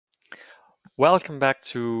Welcome back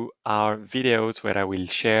to our videos where I will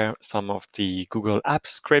share some of the Google Apps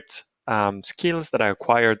script skills that I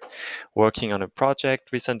acquired working on a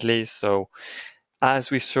project recently. So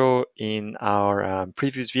as we saw in our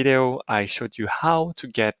previous video, I showed you how to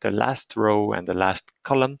get the last row and the last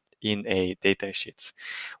column in a datasheet.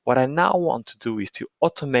 What I now want to do is to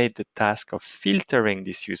automate the task of filtering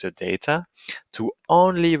this user data to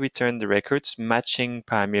only return the records matching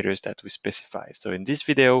parameters that we specify. So in this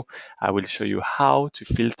video, I will show you how to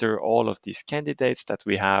filter all of these candidates that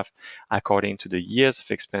we have according to the years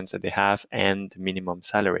of experience that they have and the minimum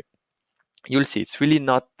salary. You'll see it's really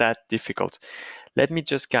not that difficult. Let me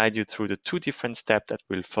just guide you through the two different steps that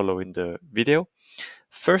we'll follow in the video.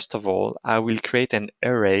 First of all, I will create an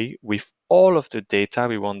array with all of the data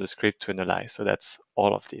we want the script to analyze. So that's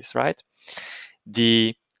all of this, right?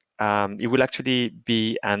 It will actually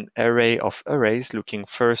be an array of arrays looking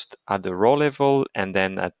first at the row level and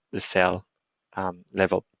then at the cell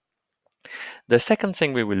level. The second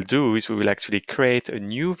thing we will do is we will actually create a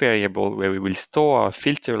new variable where we will store our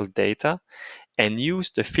filtered data and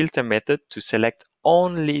use the filter method to select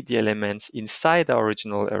only the elements inside our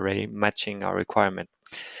original array matching our requirement.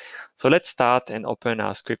 So let's start and open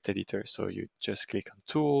our script editor. So you just click on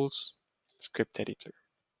Tools, Script Editor.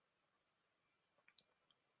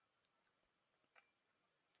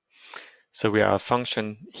 So we have a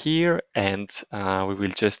function here, and we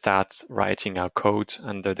will just start writing our code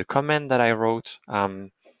under the command that I wrote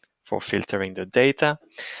for filtering the data.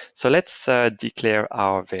 So let's declare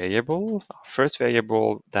our variable, our first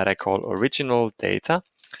variable that I call original data.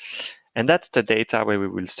 And that's the data where we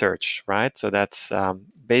will search, right? So that's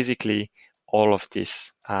basically all of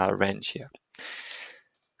this range here.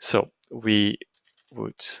 So we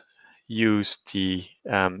would use the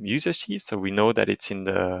user sheet. So we know that it's in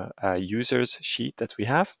the users sheet that we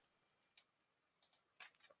have.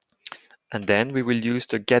 And then we will use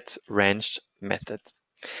the get range method.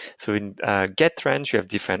 So in get range, you have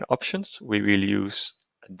different options. We will use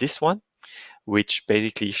this one, which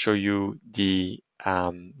basically show you the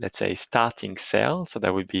let's say starting cell. So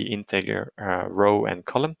that would be integer row and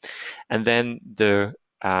column, and then the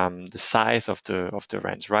size of the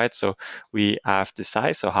range, right? So we have the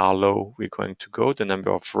size, so how low we're going to go, the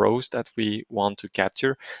number of rows that we want to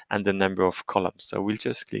capture, and the number of columns. So we'll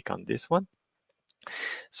just click on this one.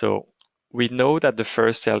 So we know that the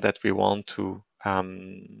first cell that we want to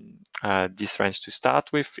this range to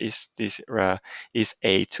start with is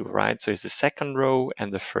A2, right? So it's the second row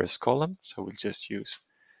and the first column. So we'll just use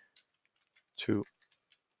 2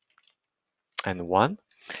 and 1.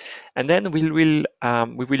 And then we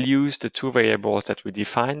will use the two variables that we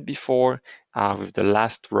defined before with the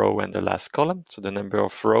last row and the last column. So the number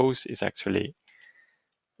of rows is actually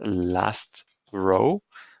last row,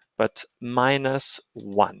 but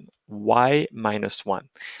 -1. Why -1?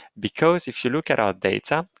 Because if you look at our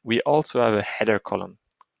data, we also have a header column.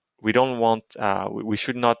 We don't want, we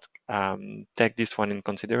should not take this one in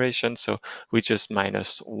consideration. So we just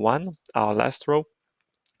 -1, our last row,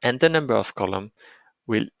 and the number of column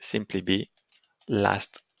will simply be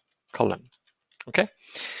last column. Okay,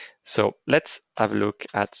 so let's have a look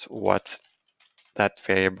at what that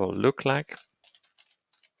variable look like.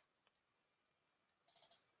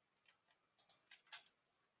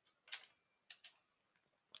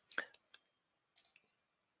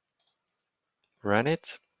 Run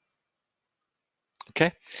it.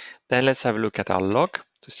 Okay, then let's have a look at our log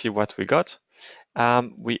to see what we got.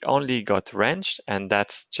 We only got range, and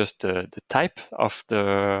that's just the type of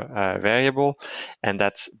the variable, and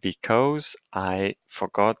that's because I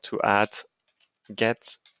forgot to add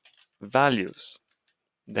get values.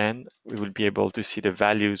 Then we will be able to see the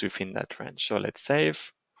values within that range. So let's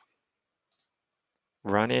save,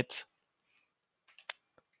 run it,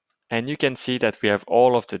 and you can see that we have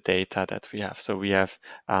all of the data that we have. So we have,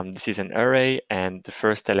 this is an array, and the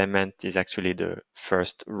first element is actually the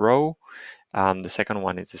first row. The second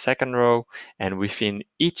one is the second row, and within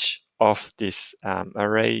each of this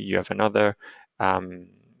array, you have another.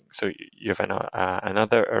 So you have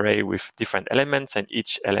another array with different elements, and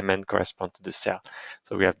each element corresponds to the cell.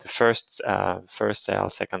 So we have the first cell,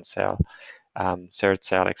 second cell, third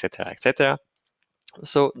cell, etc., etc.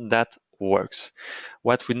 So that works.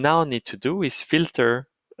 What we now need to do is filter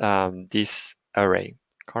this array,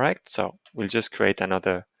 correct? So we'll just create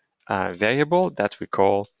another variable that we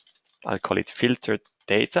call, I'll call it filtered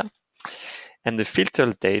data. And the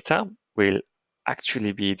filtered data will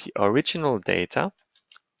actually be the original data.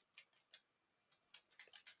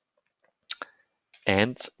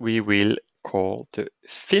 And we will call the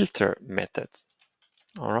filter method.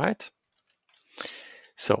 All right.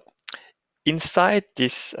 So Inside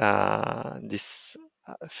this,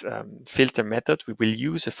 filter method, we will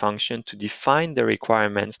use a function to define the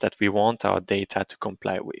requirements that we want our data to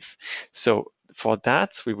comply with. So for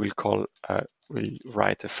that, we will we'll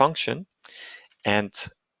write a function, and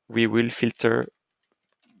we will filter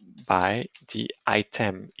by the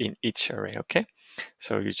item in each array, okay?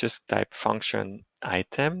 So you just type function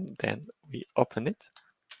item, then we open it.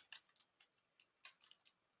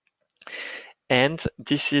 And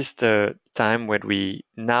this is the time when we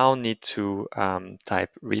now need to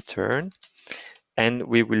type return, and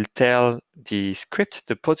we will tell the script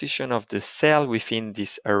the position of the cell within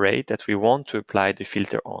this array that we want to apply the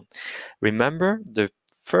filter on. Remember, the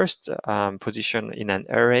first position in an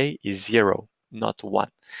array is 0, not 1.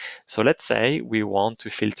 So let's say we want to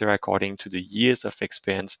filter according to the years of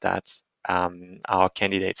experience that our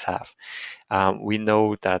candidates have. We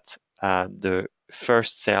know that the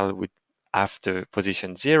first cell would, after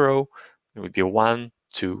position 0, it would be 1,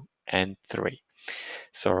 2, and 3.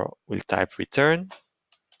 So we'll type return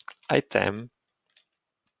item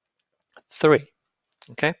 3.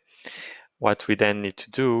 Okay. What we then need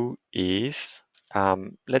to do is,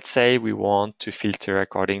 let's say we want to filter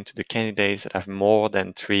according to the candidates that have more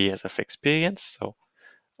than 3 years of experience. So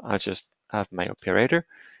I'll just have my operator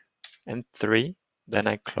and 3, then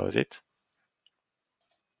I close it.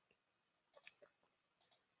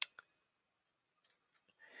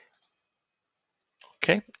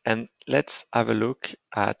 Okay, and let's have a look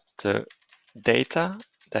at the data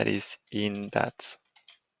that is in that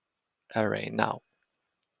array now.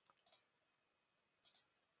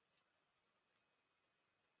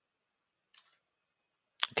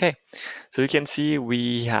 Okay, so you can see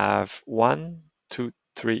we have 1, 2,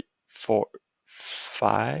 3, 4,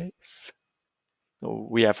 5.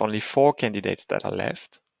 We have only 4 candidates that are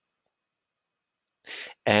left.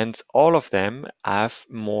 And all of them have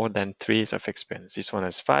more than 3 years of experience. This one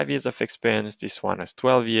has 5 years of experience, this one has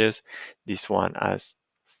 12 years, this one has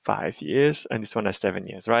 5 years, and this one has 7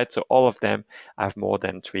 years, right? So all of them have more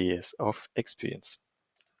than 3 years of experience.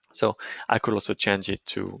 So I could also change it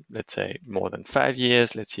to, let's say, more than 5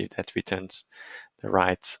 years. Let's see if that returns the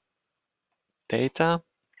right data.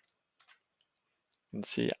 And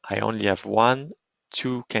see, I only have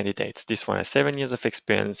 2 candidates. This one has 7 years of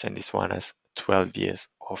experience, and this one has 12 years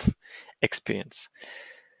of experience.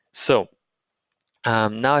 So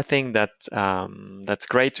now I think that that's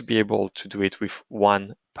great to be able to do it with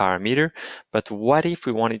one parameter, but what if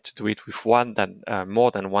we wanted to do it with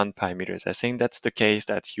more than one parameters? I think that's the case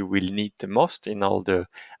that you will need the most in all the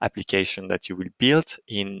application that you will build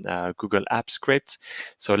in Google Apps Script.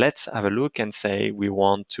 So let's have a look and say we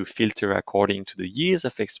want to filter according to the years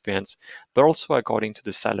of experience, but also according to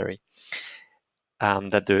the salary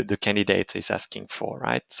that the candidate is asking for,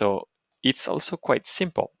 right? So it's also quite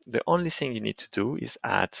simple. The only thing you need to do is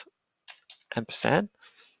add ampersand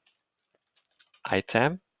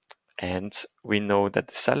item, and we know that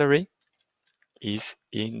the salary is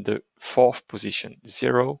in the 4th position,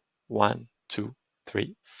 0, 1, 2,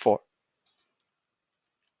 3, 4.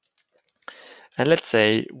 And let's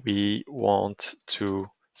say we want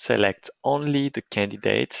to select only the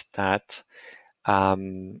candidates that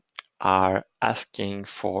are asking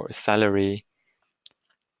for a salary,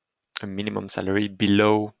 a minimum salary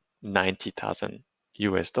below 90,000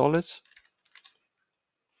 US dollars.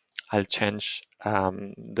 I'll change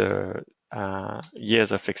the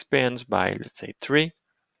years of experience by, let's say, 3.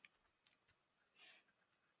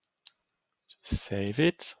 Save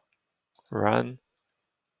it, run.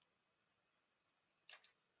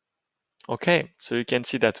 Okay, so you can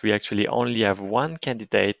see that we actually only have one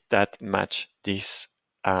candidate that match this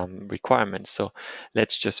requirement. So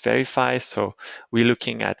let's just verify. So we're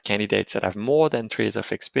looking at candidates that have more than 3 years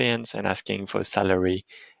of experience and asking for a salary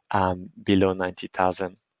below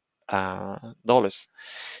 $90,000.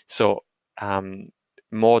 So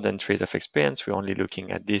more than 3 years of experience, we're only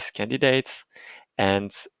looking at these candidates,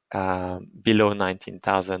 and below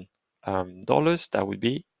 $19,000, that would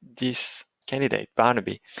be this candidate,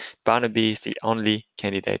 Barnaby. Barnaby is the only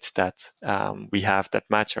candidates that we have that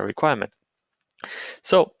match our requirement.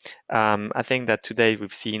 So I think that today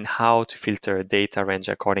we've seen how to filter a data range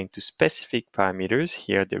according to specific parameters,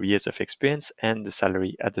 here the years of experience and the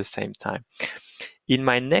salary at the same time. In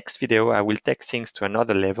my next video, I will take things to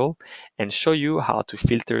another level and show you how to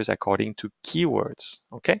filter according to keywords,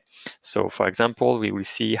 okay? So for example, we will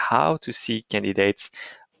see how to see candidates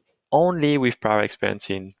only with prior experience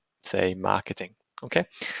in, say, marketing, okay?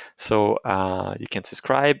 So you can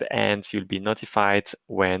subscribe and you'll be notified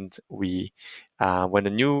when a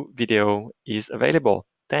new video is available.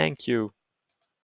 Thank you.